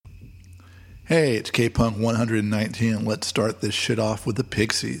Hey, it's KPunk 119, and let's start this shit off with the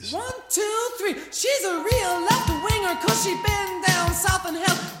Pixies. 1, 2, 3. She's a real left-winger, 'cause she been down south and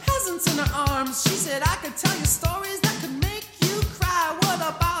held peasants in her arms. She said, I could tell you stories that could make you cry. What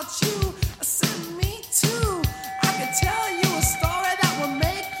about you? I said, me too. I could tell you a story that will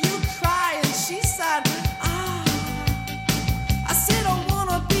make you cry. And she said, I said, I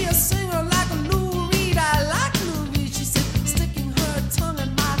wanna be a singer like Lou Reed. I like Lou Reed. She said, sticking her tongue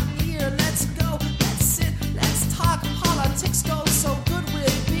in my ear. Let's go, let's sit, let's talk. Politics go so good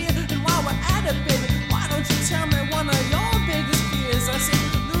with beer. And while we're at it, baby, why don't you tell me one of your biggest fears? I said,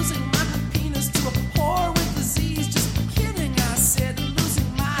 losing my penis to a whore with disease. Just kidding, I said,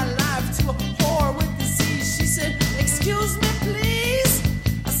 losing my life to a whore with disease. She said, excuse me, please.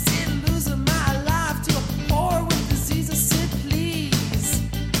 I said, losing my life to a whore with disease. I said, please.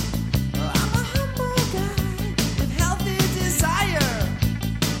 Well, I'm a humble guy with healthy desire.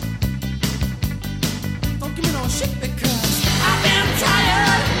 Don't give me no shit because I've been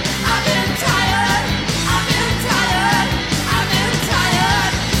tired. I've been tired. I've been tired. I've been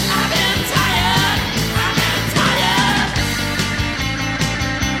tired. I've been tired. I've been tired.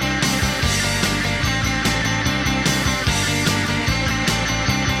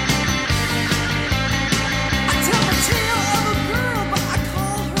 I tell the tale of a girl, but I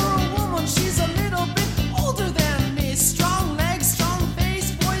call her a woman. She's a little bit older than me. Strong legs, strong face,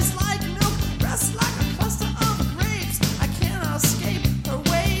 voice like milk, breasts like a cluster of grapes. I can't escape her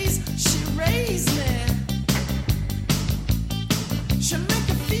ways. She raised me. She'll make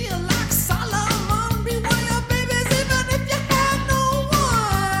you feel like Solomon. Be one of your babies even if you had no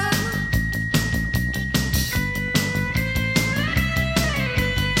one.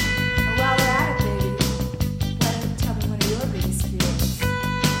 While we're at it, baby, why don't you tell me one of your biggest fears?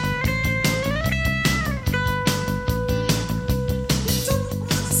 You don't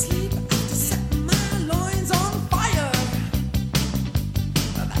wanna sleep after setting my loins on fire.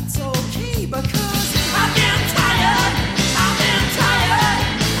 But that's okay because I've been tired. I've been tired.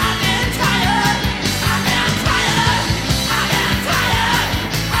 I've been tired. I've been tired. I've been tired.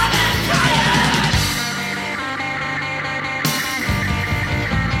 I've been tired. I've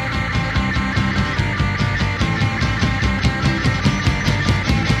been tired.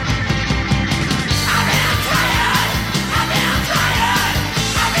 I've been tired.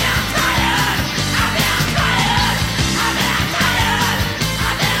 I've been tired. I've been tired. I've been tired.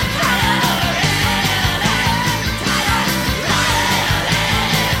 I've been tired.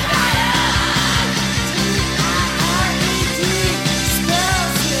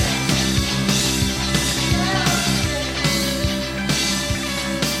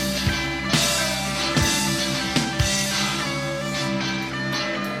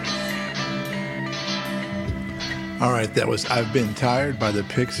 All right, that was I've Been Tired by the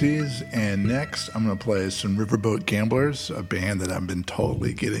Pixies. And next, I'm going to play some Riverboat Gamblers, a band that I've been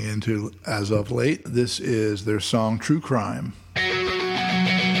totally getting into as of late. This is their song True Crime. Come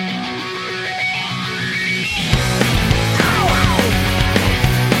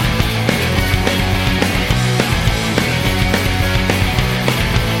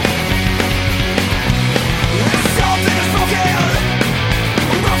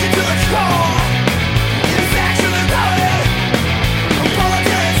on,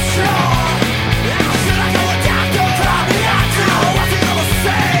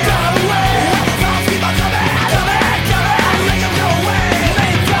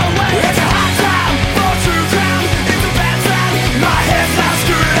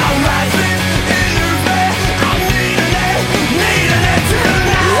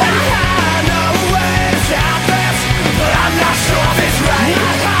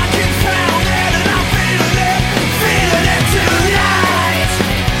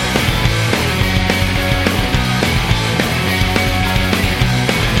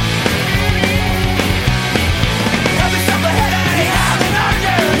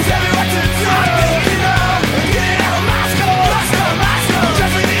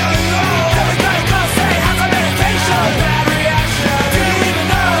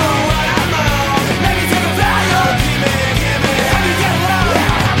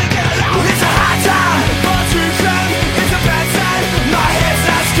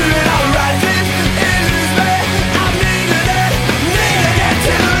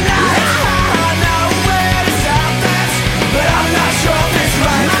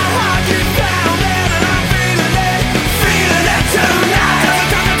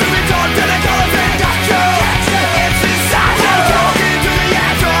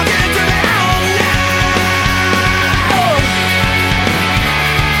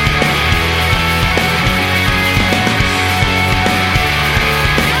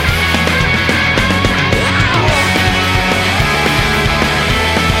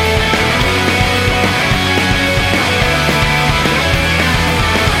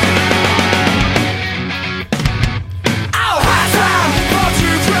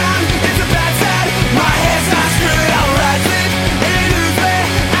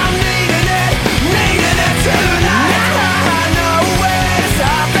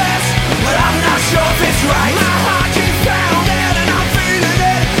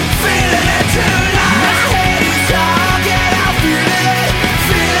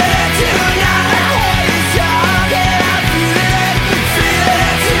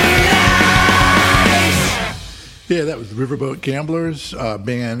 Riverboat Gamblers, a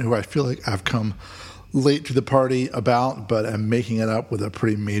band who I feel like I've come late to the party about, but I'm making it up with a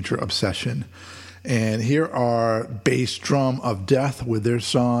pretty major obsession. And here are Bass Drum of Death with their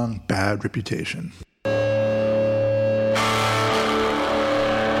song Bad Reputation.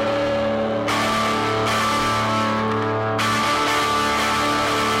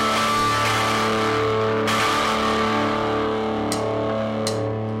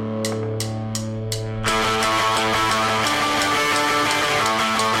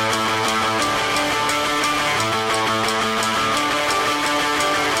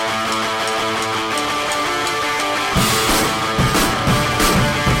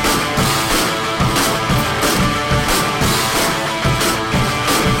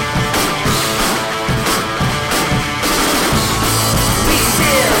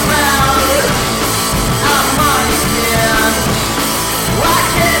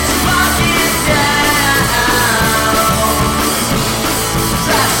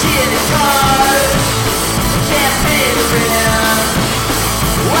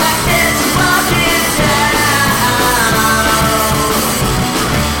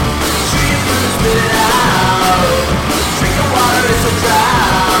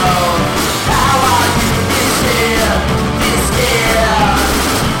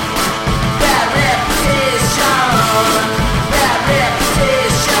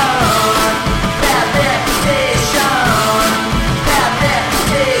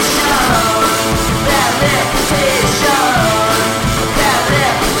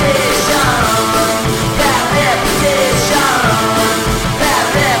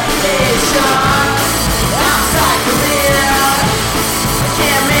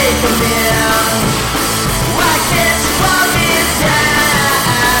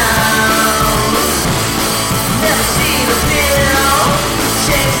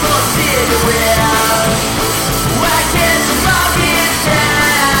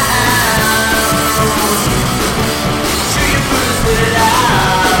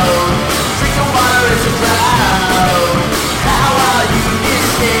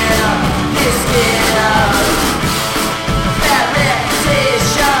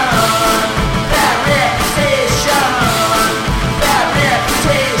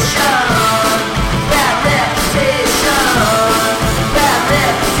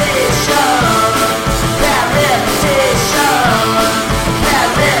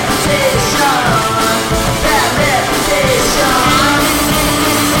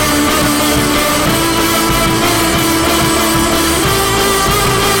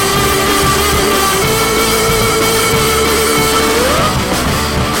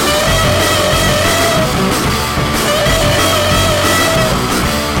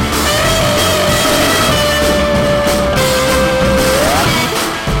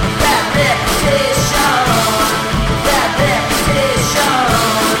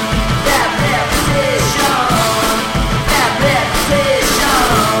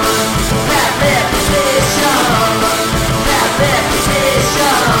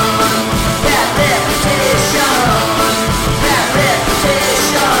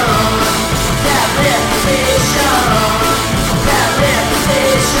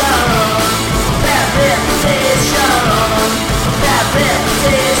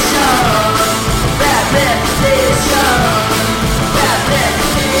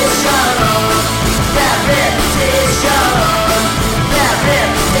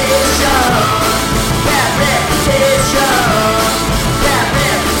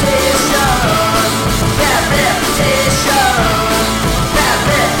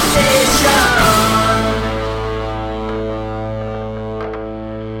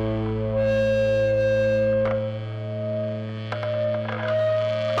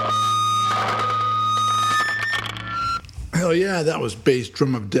 Hell yeah, that was Bass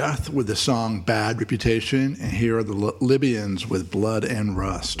Drum of Death with the song Bad Reputation, and here are the Libyans with Blood and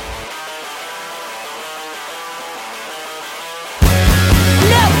Rust. No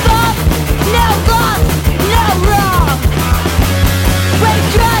fault, no loss, no wrong. We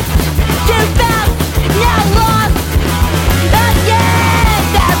trust, too fast, no loss. Again,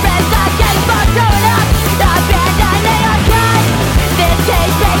 there is a case for growing up, abandoning our kind.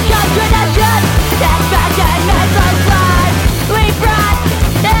 Vintage and contradiction, that's fashion as our life. We brought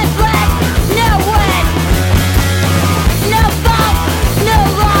this way, no win. No fault, no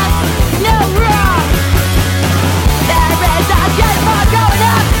loss.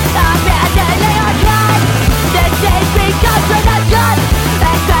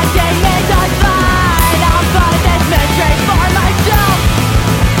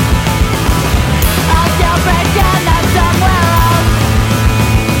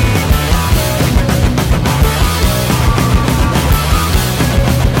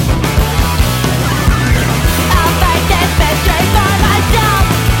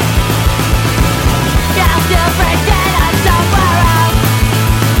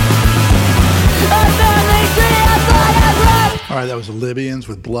 right, that was the Libyans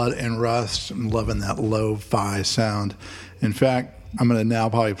with Blood and Rust. I'm loving that lo-fi sound. In fact, I'm going to now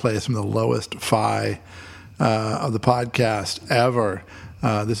probably play some of the lowest fi of the podcast ever.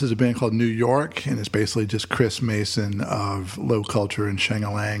 This is a band called New York, and it's basically just Chris Mason of Low Culture and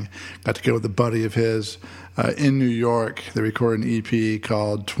Shang-a-Lang. Got to go with a buddy of his in New York. They recorded an EP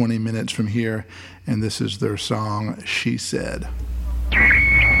called 20 Minutes From Here, and this is their song, She Said.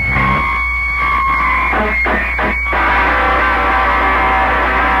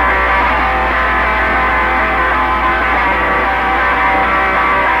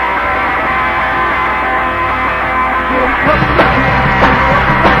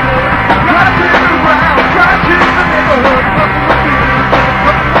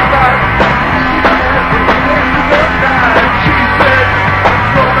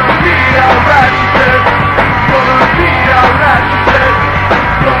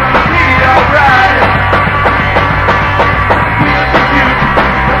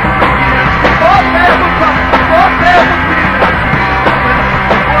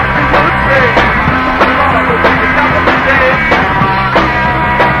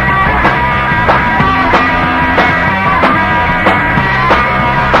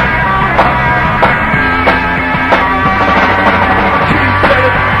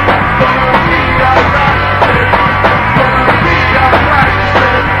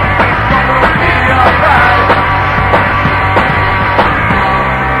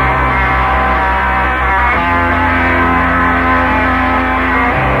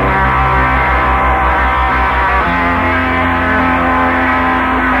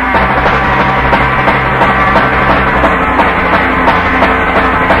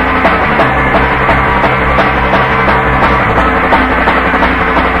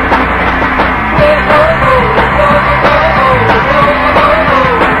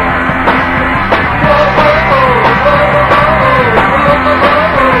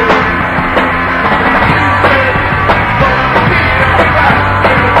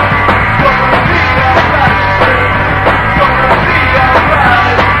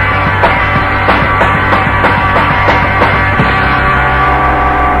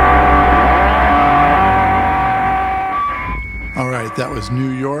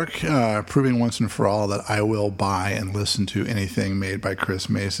 New York, proving once and for all that I will buy and listen to anything made by Chris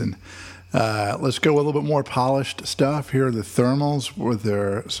Mason. Let's go a little bit more polished stuff. Here are the Thermals with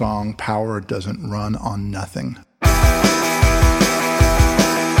their song Power Doesn't Run on Nothing.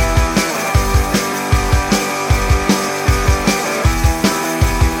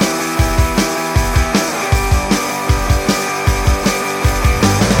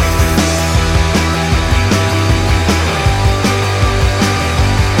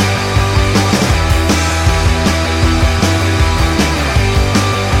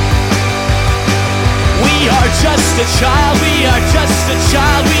 Just a child, we are just a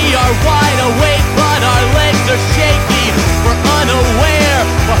child. We are wide awake, but our legs are shaky. We're unaware,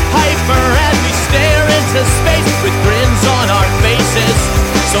 we're hyper as we stare into space with grins on our faces.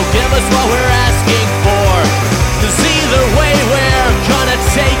 So give us what we're asking for, 'cause either way we're gonna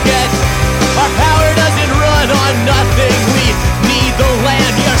take it. Our power doesn't run on nothing. We need the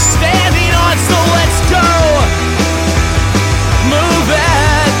land you're standing on, so let's go. Move it.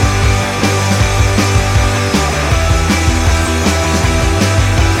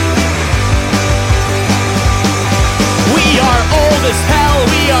 Old as hell,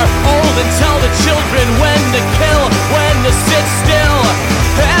 we are old and tell the children when to kill, when to sit still.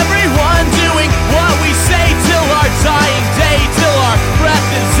 Everyone do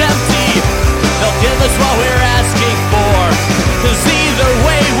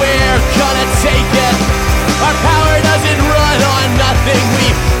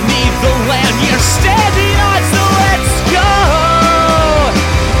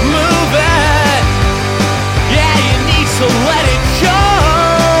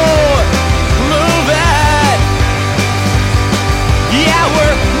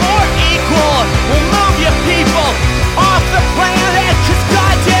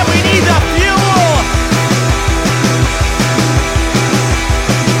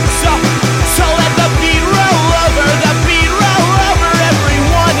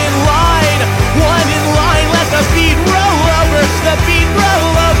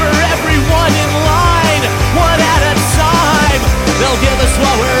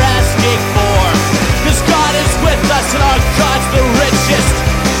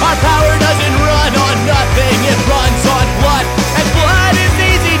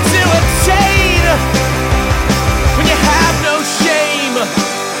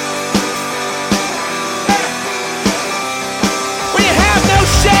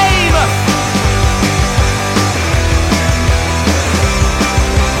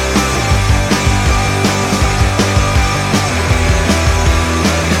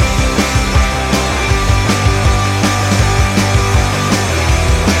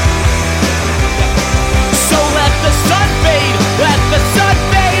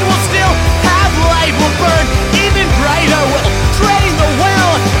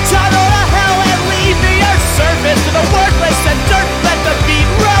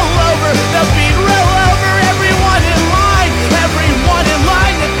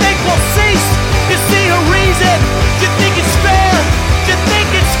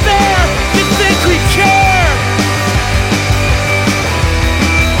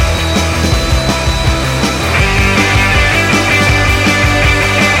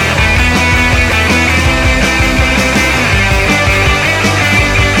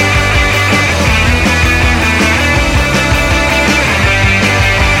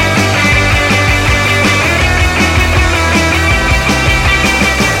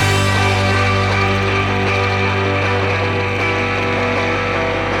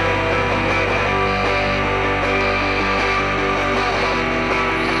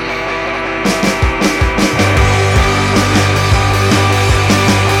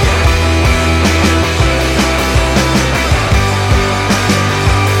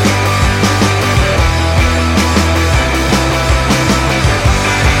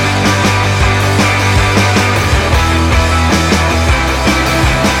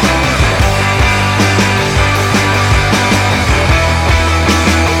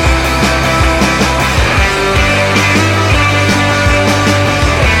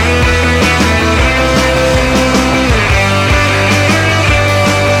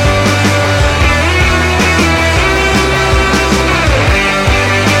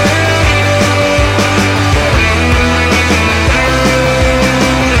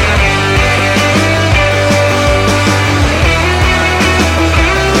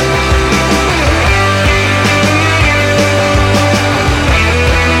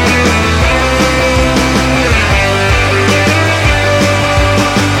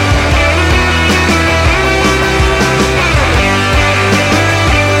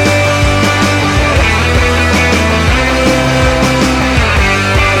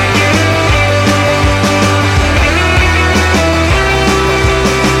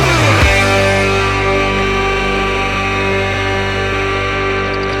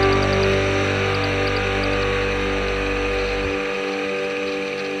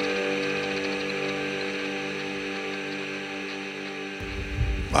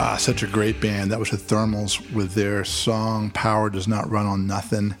Such a great band. That was the Thermals with their song Power Does Not Run on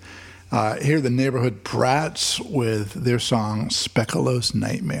Nothing. Here are the Neighborhood Brats with their song Speculoos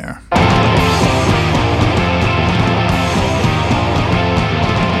Nightmare.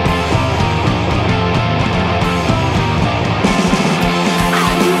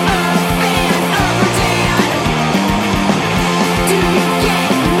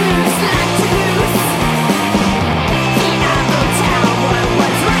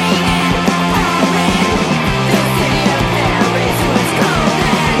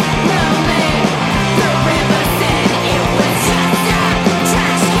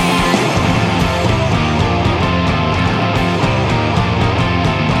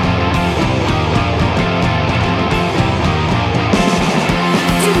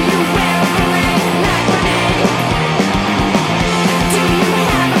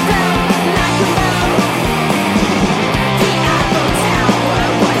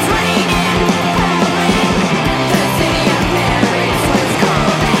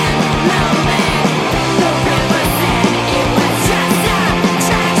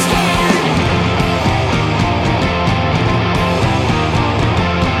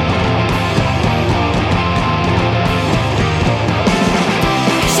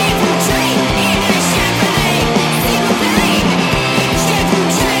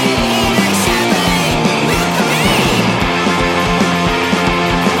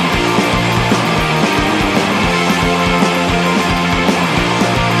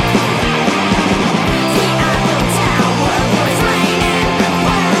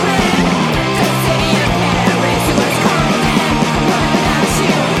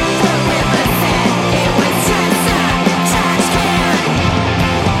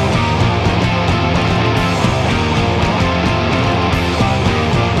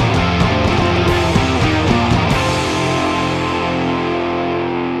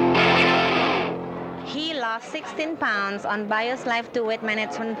 On Bio's Life to Weight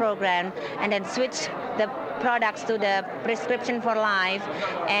Management Program, and then switched the products to the Prescription for Life,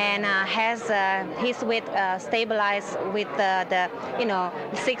 and has his weight stabilized with the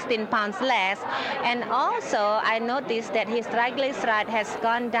 16 pounds less. And also I noticed that his triglyceride has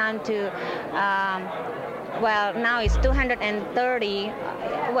gone down to now it's 230.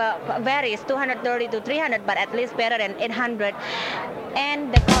 Varies 230 to 300, but at least better than 800.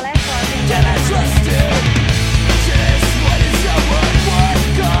 And the cholesterol. Can I trust you?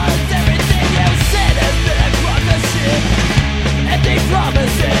 Cause everything you said has been a crock of shit. Empty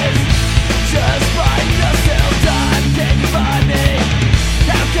promises. Just find yourself time. Can you find me?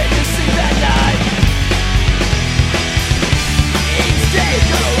 How can you sleep at night? Each day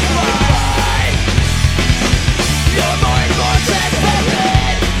goes by. You're more and more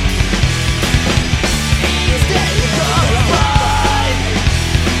transparent. Each day goes by,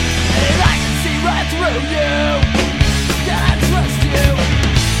 and I can see right through you. Can I trust you?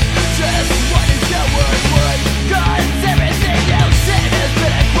 Just what is your word? Cause everything you said has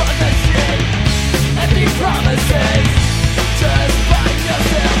been a crock of shit. Empty promises. Just find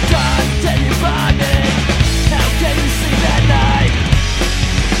yourself time. Can you find me? How can you sleep at night?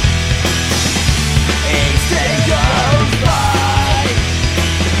 Each day goes by.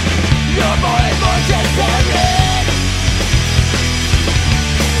 You're more and more transparent.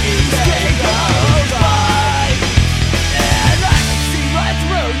 Each day goes by, and I can see right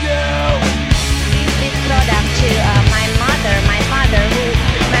through you. This product to my mother. My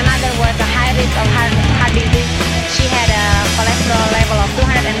mother was a high risk of heart disease. She had a cholesterol level of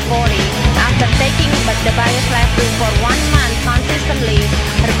 240. After taking the Bio's Life for 1 month consistently,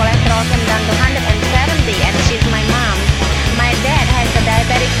 her cholesterol came down to 170, and she's my mom. My dad has a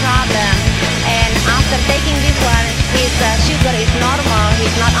diabetic problem, and after taking this one, his sugar is normal.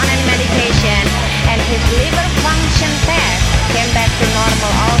 He's not on any medication, and his liver function test came back to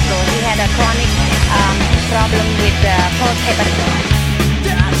normal also. He had a chronic problem with post-hepatitis.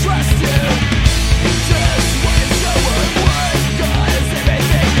 Did I trust you? Just what is your word? Cause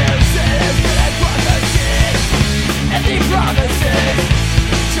everything you said has been a crock of shit. Empty promises.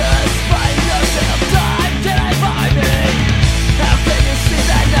 Just find yourself time. Can I find me? How can you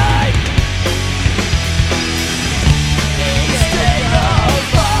sleep at night? Each day goes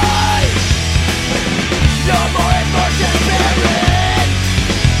by. You're more and more transparent.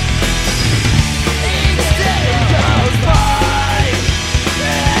 Each day goes by,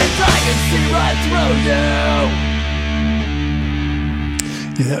 and I can see right through you.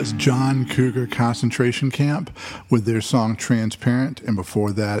 Yeah, that was John Cougar Concentration Camp with their song Transparent, and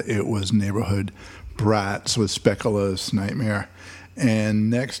before that it was Neighborhood Brats with Speculoos Nightmare. And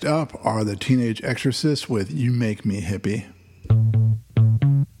next up are the Teenage Exorcists with You Make Me Hippie.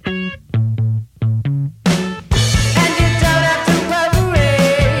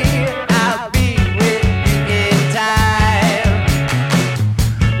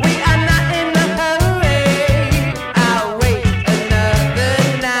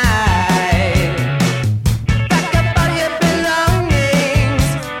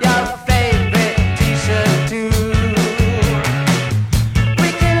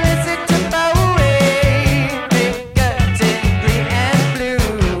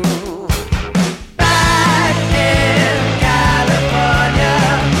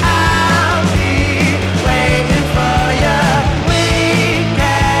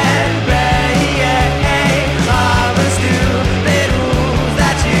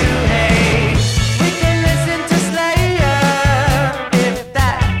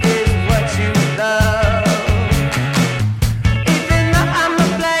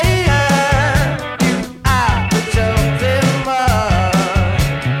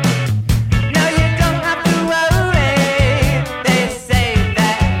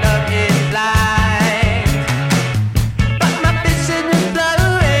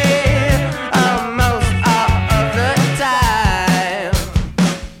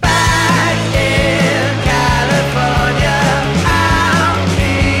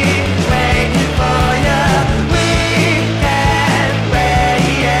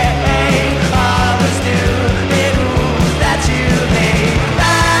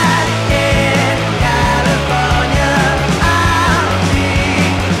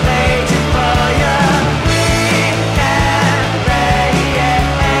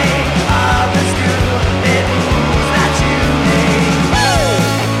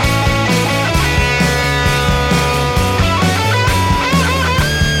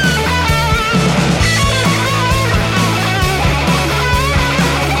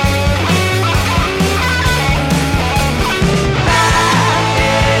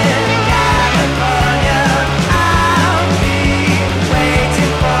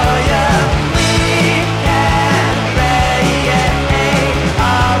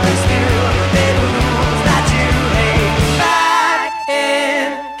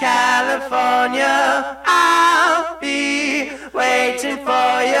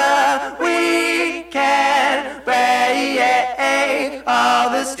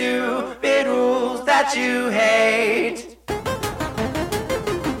 the stupid rules that you hate.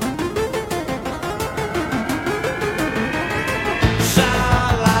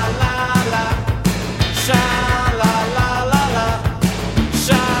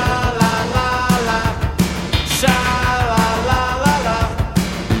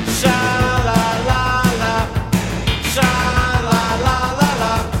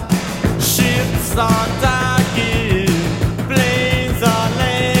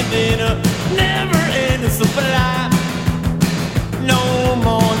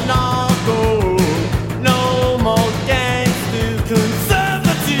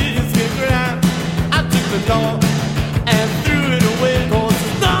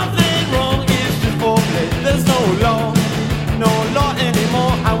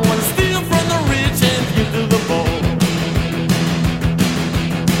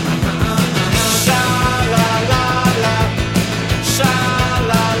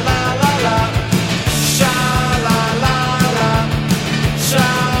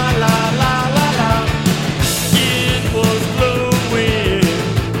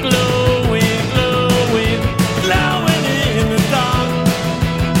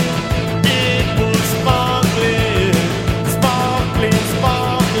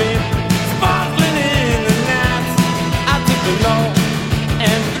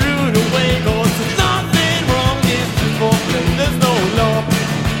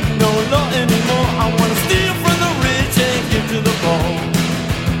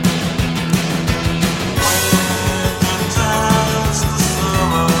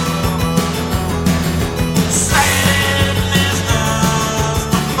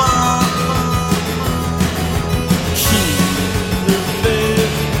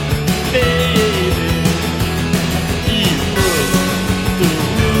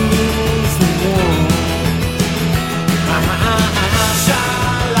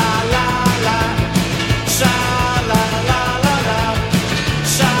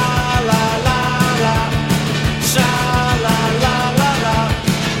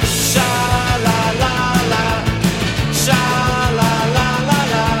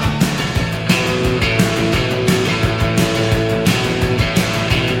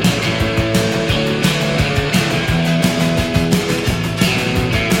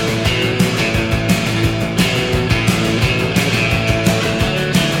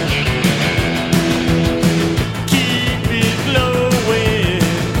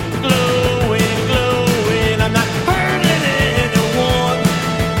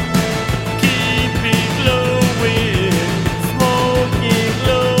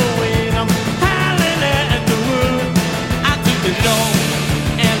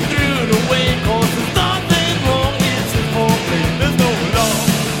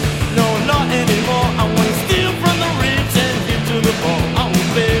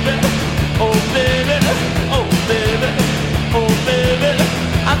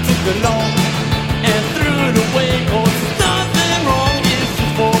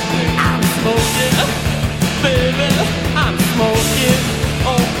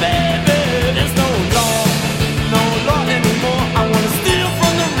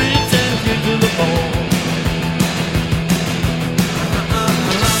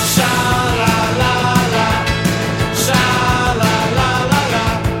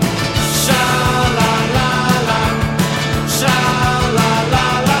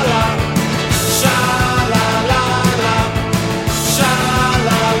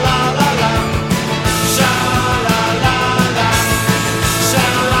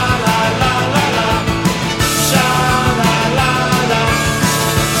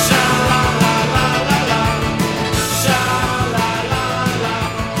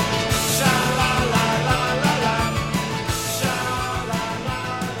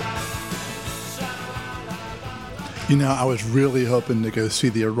 You know, I was really hoping to go see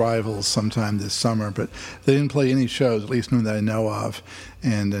the Arrivals sometime this summer, but they didn't play any shows, at least none that I know of.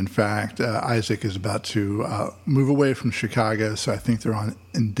 And in fact, Isaac is about to move away from Chicago, so I think they're on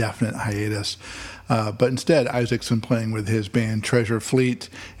indefinite hiatus. But instead, Isaac's been playing with his band Treasure Fleet,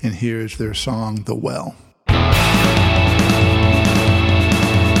 and here's their song, The Well.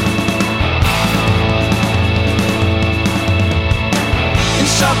 In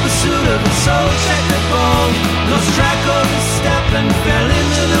sharp pursuit of a soul technical, lost track of his step and fell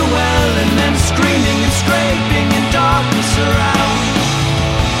into the well, and then screaming and scraping in darkness around.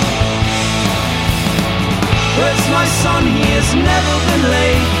 Where's my son? He has never been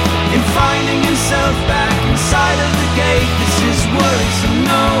late in finding himself back inside of the gate. This is worrisome,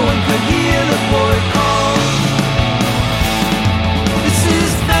 no one could hear the boy call. This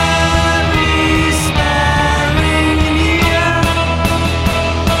is very sparing in here.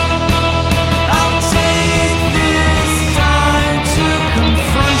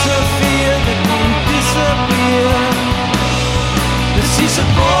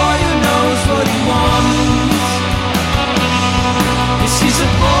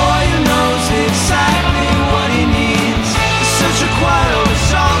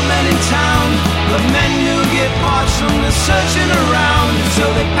 searching around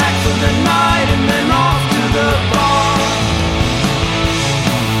until they pack for the night and then off to the bar.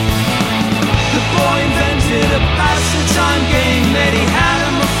 The boy invented a pass-the-time game that he had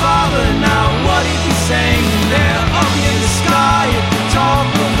him a father. Now what he'd be saying there up in the sky at the top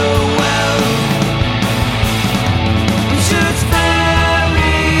of the well. I'm sure it's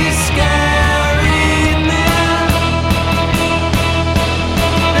very scary in there.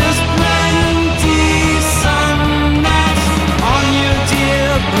 There's plenty sun that's on you, dear,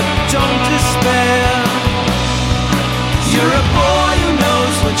 but don't despair. You're a boy who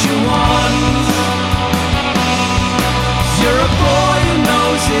knows what you want. You're a boy who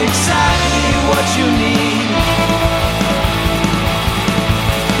knows exactly what you need.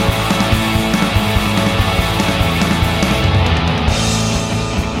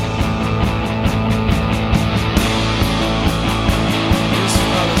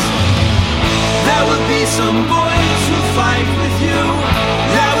 There will be some boys who fight with you.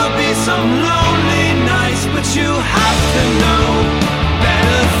 There will be some lonely nights, but you have to know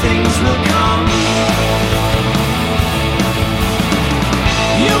better things will come.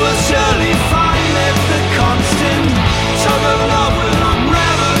 You will surely find that the constant tug of love will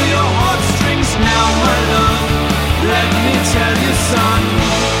unravel your heartstrings. Now, my love, let me tell you, son.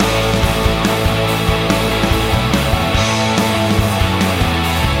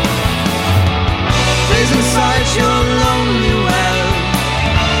 Blaze inside your lonely well,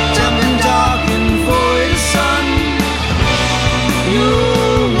 damp and dark and void of sun.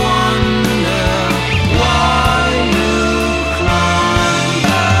 You'll wonder why you climb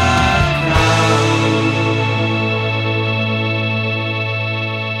back out.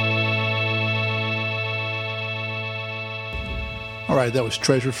 All right, that was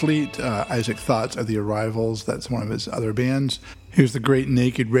Treasure Fleet. Isaac thoughts of the Arrivals. That's one of his other bands. Here's the great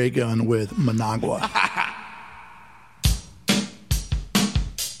Naked Ray Gun with Managua.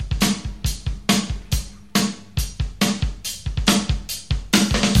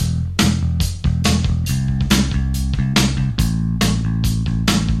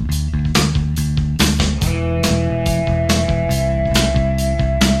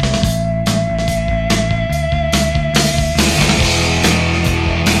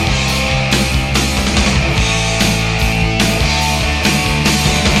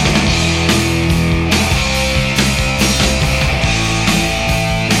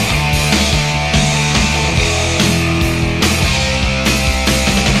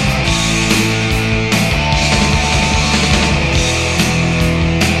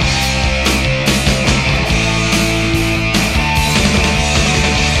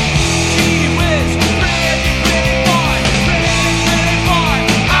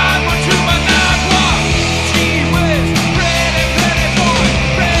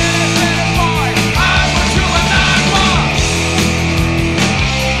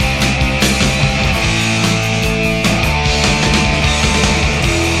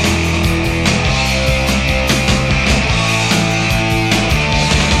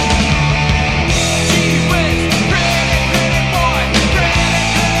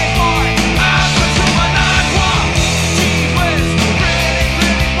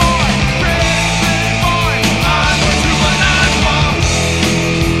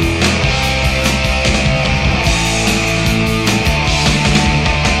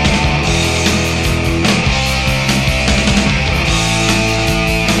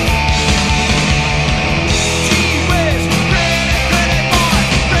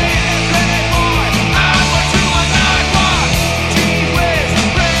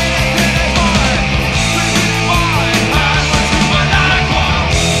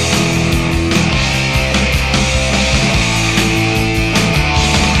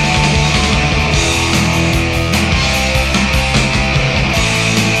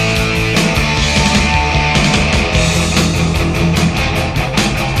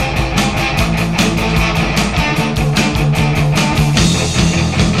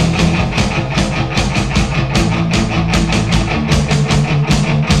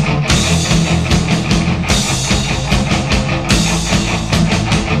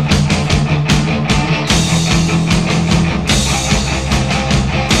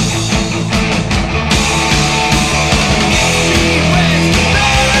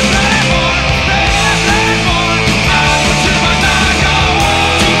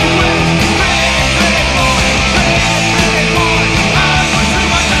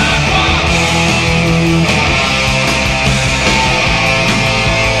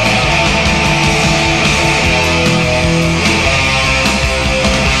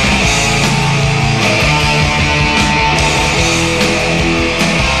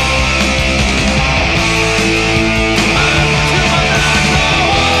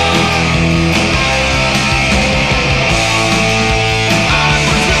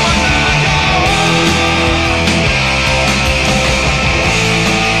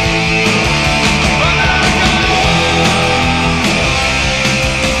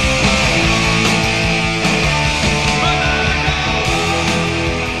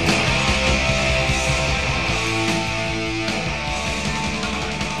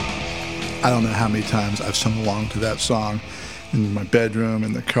 I don't know how many times I've sung along to that song in my bedroom,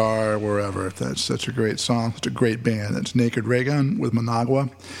 in the car, wherever. That's such a great song, such a great band. That's Naked Raygun with Managua.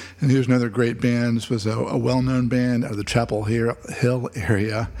 And here's another great band. This was a well-known band out of the Chapel Hill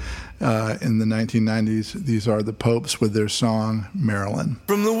area in the 1990s. These are the Popes with their song, Marilyn.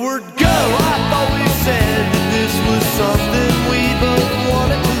 From the word go, I've always said that this was something we both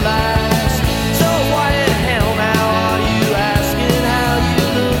wanted to last. So why in hell now are you asking how you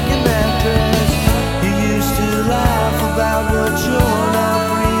look in that dress? You used to laugh about what you're not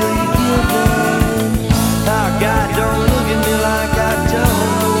really giving. Oh God, don't look at me like I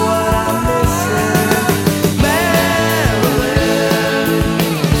don't know what I'm missing. Marilyn,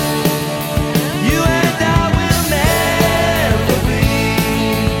 you and I will never be.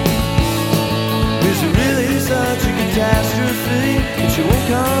 Is it really such a catastrophe that you won't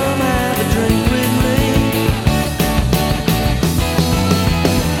come have a drink with me?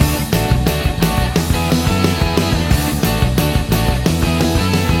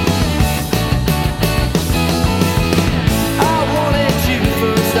 I wanted you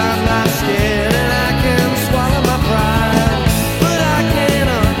first, I'm not scared, and I can swallow my pride. But I can't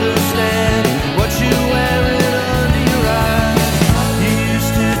understand what you're wearing under your eyes. You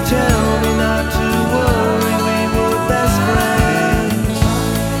used to tell me not to worry, we were best friends.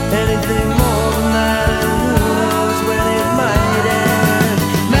 Anything more than that, and who knows when it might end.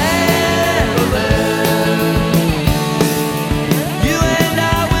 Marilyn, you and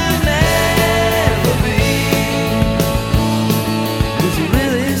I will never be. Is it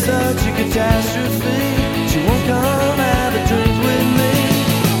really such a catastrophe that you won't come have a drink with me?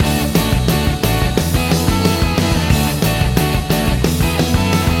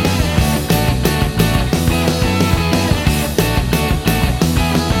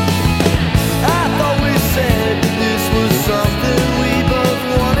 I thought we said that this was something we both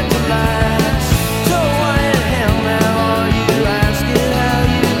wanted to last. So why in hell now are you asking how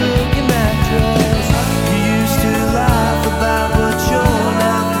you look in that dress? You used to laugh about what you're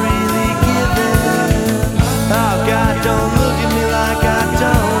not really giving. Oh God, don't look at me like I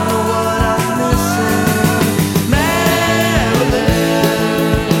don't know what I'm missing. Marilyn,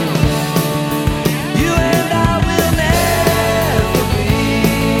 you and I will never be.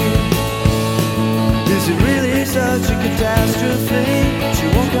 Is it really such a catastrophe that you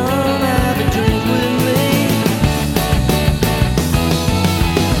won't come have a drink with me?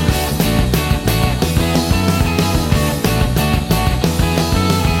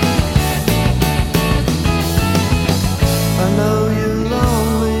 I know you're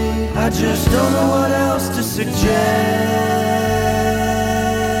lonely, I just don't know what else to suggest.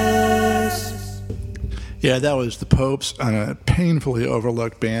 Yeah, that was the Popes, a painfully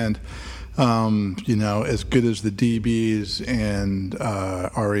overlooked band. As good as the DBs and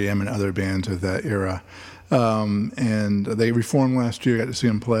REM and other bands of that era. And they reformed last year. Got to see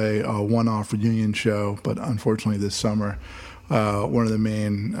them play a one-off reunion show, but unfortunately this summer, one of the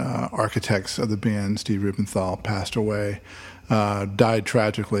main architects of the band, Steve Rubenthal, passed away, died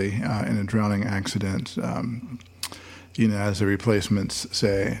tragically in a drowning accident. As the replacements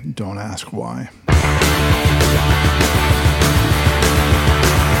say, don't ask why.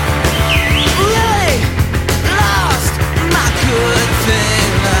 Really lost my good thing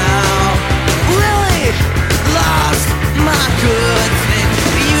now. Really lost my good thing.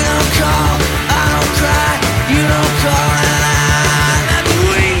 You don't call, I don't cry. You don't call, and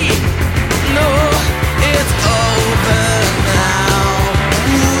we know it's over now.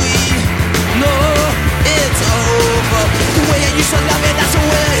 We know it's over. The way I used to love it, that's the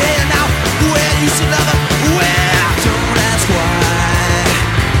way I hate it now. The way I used to love it, well, don't ask why.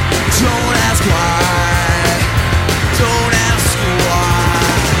 Don't ask why. Don't ask why.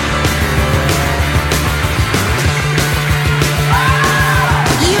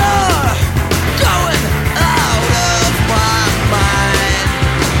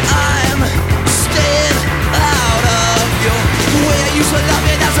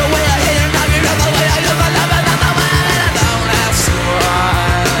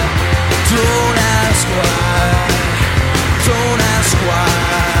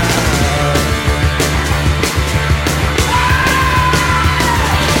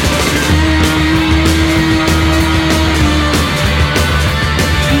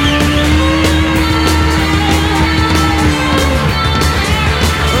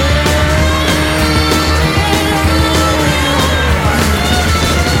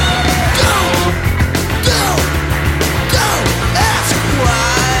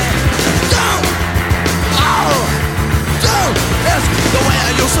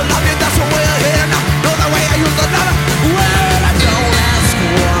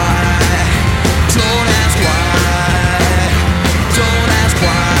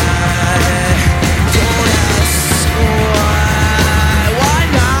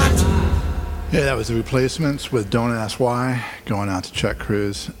 was The Replacements with Don't Ask Why, going out to Chuck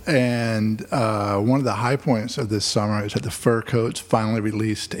Cruz. And one of the high points of this summer is that the Fur Coats finally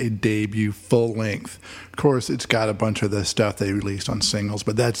released a debut full-length. Of course, it's got a bunch of the stuff they released on singles,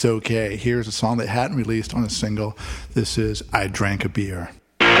 but that's okay. Here's a song they hadn't released on a single. This is I Drank a Beer.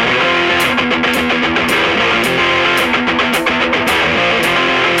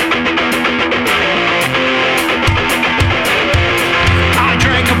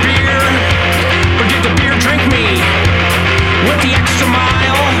 Went the extra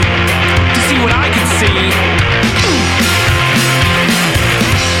mile to see what I could see.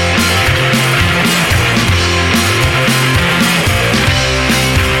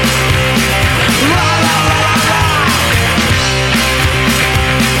 La la la la la.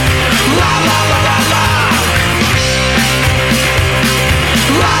 La la la la la.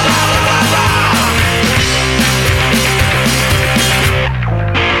 La la la la la.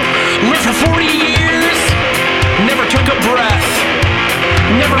 Lived for 40 years. Never took a breath,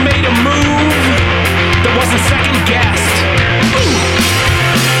 never made a move that wasn't second guessed.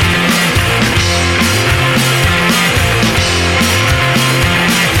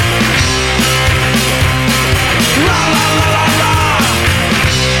 La la la la la.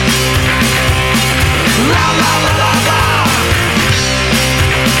 La la la la la.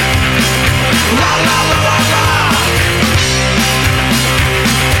 La la la la la.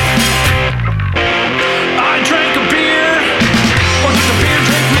 I drank a beer, or did the beer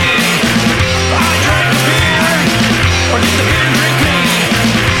drink me? I drank a beer, or did the beer drink me?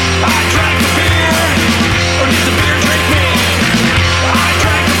 I drank a beer, or did the beer drink me? I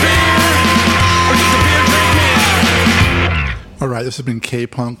drank a beer, or did the beer drink me? All right, this has been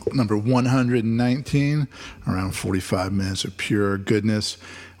KPunk number 119, around 45 minutes of pure goodness.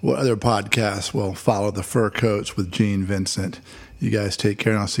 What other podcasts will follow the Fur Coats with Gene Vincent? You guys take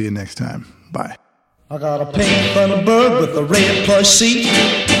care, and I'll see you next time. Bye. I got a pink Thunderbird with a red plush seat.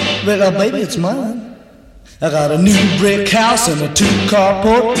 Well, baby, it's mine. I got a new brick house and a 2-car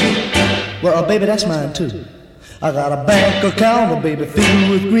port. Well, baby, that's mine too. I got a bank account, baby, filled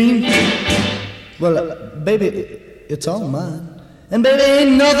with green. Well, baby, it's all mine. And baby,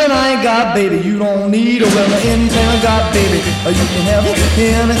 ain't nothing I ain't got, baby. You don't need well, anything I got, baby. You can have it,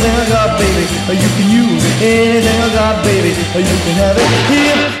 anything I got, baby. You can use anything I got, baby. You can have it,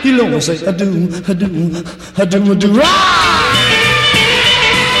 if you know what I say. I do, I do, I do, I do. Rah!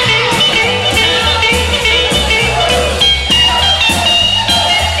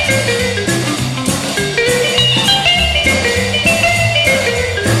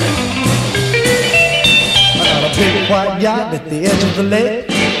 White yacht at the edge of the lake.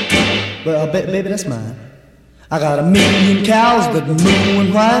 Well, baby, that's mine. I got a million cows that moo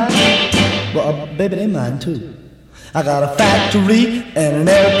and whine. Well, baby, they mine too. I got a factory and an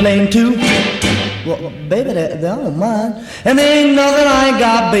airplane too. Well, baby, they're all mine. And there ain't nothing I ain't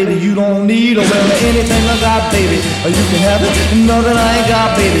got, baby. You don't need or well anything I got, baby. You can have it. Nothing I ain't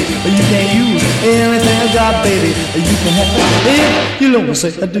got, baby. You can't use anything I got, baby. You can have it. If you know what I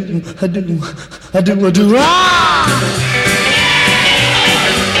say, I do, I do, I do, I do. Ah!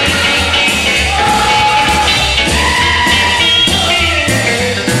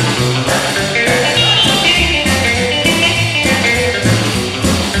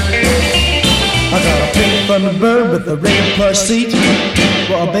 From a bird with a red plush seat.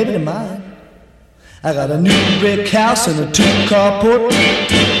 Well, baby, they're mine. I got a new brick house and a 2-car port.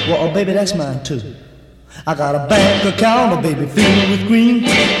 Well, baby, that's mine too. I got a bank account, baby, filled with green.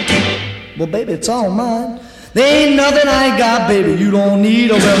 Well, baby, it's all mine. There ain't nothing I ain't got, baby. You don't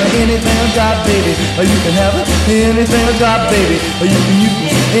need or well anything I got, baby. You can have it, anything I got, baby. You can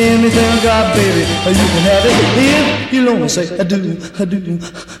use anything I got, baby. You can have it if you only say I do, I do,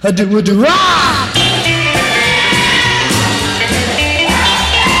 I do, I do. Ah!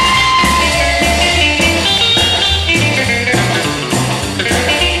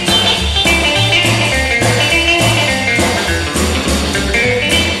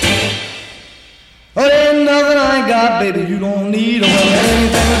 Oh, there ain't nothing I ain't got, baby. You don't need or well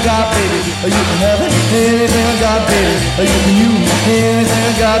anything I got, baby. You can have it, anything I got, baby. You can use anything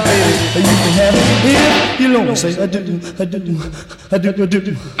I got, baby. You can have it if you only say I do, I do, I do, I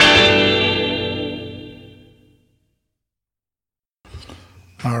do.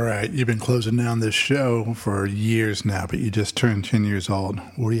 All right, you've been closing down this show for years now, but you just turned 10 years old.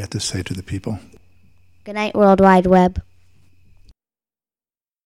 What do you have to say to the people? Good night, World Wide Web.